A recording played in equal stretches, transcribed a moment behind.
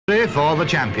For the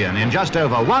champion in just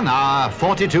over 1 hour,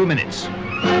 42 minutes.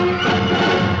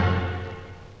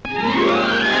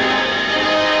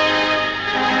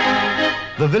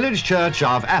 The village church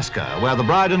of Asker, where the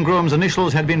bride and groom's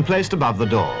initials had been placed above the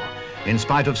door. In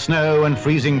spite of snow and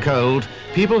freezing cold,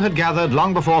 people had gathered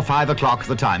long before 5 o'clock,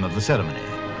 the time of the ceremony.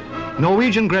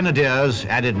 Norwegian grenadiers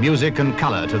added music and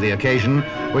colour to the occasion,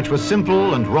 which was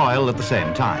simple and royal at the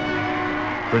same time.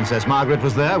 Princess Margaret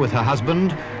was there with her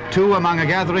husband, two among a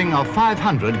gathering of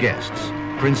 500 guests,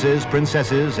 princes,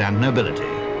 princesses, and nobility.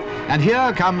 And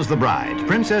here comes the bride,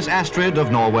 Princess Astrid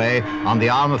of Norway, on the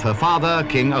arm of her father,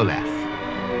 King Olaf.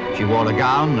 She wore a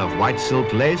gown of white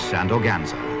silk lace and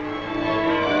organza.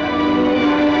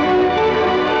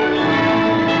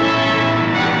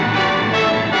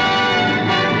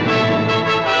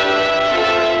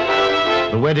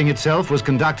 The wedding itself was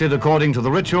conducted according to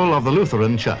the ritual of the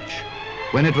Lutheran Church.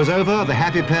 When it was over, the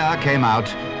happy pair came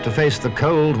out to face the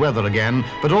cold weather again,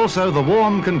 but also the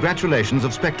warm congratulations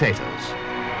of spectators.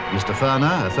 Mr.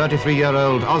 Ferner, a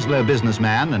 33-year-old Oslo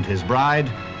businessman, and his bride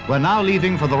were now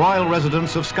leaving for the royal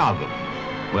residence of Skaugum,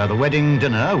 where the wedding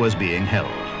dinner was being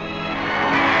held.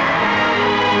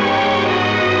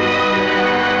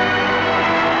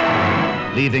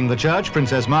 Leaving the church,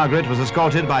 Princess Margaret was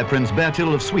escorted by Prince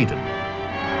Bertil of Sweden.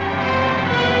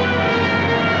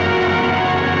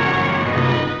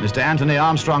 Mr. Anthony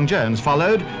Armstrong-Jones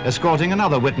followed, escorting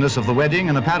another witness of the wedding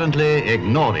and apparently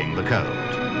ignoring the cold.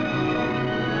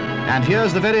 And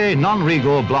here's the very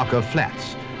non-regal block of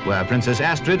flats, where Princess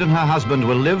Astrid and her husband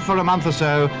will live for a month or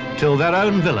so till their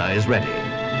own villa is ready.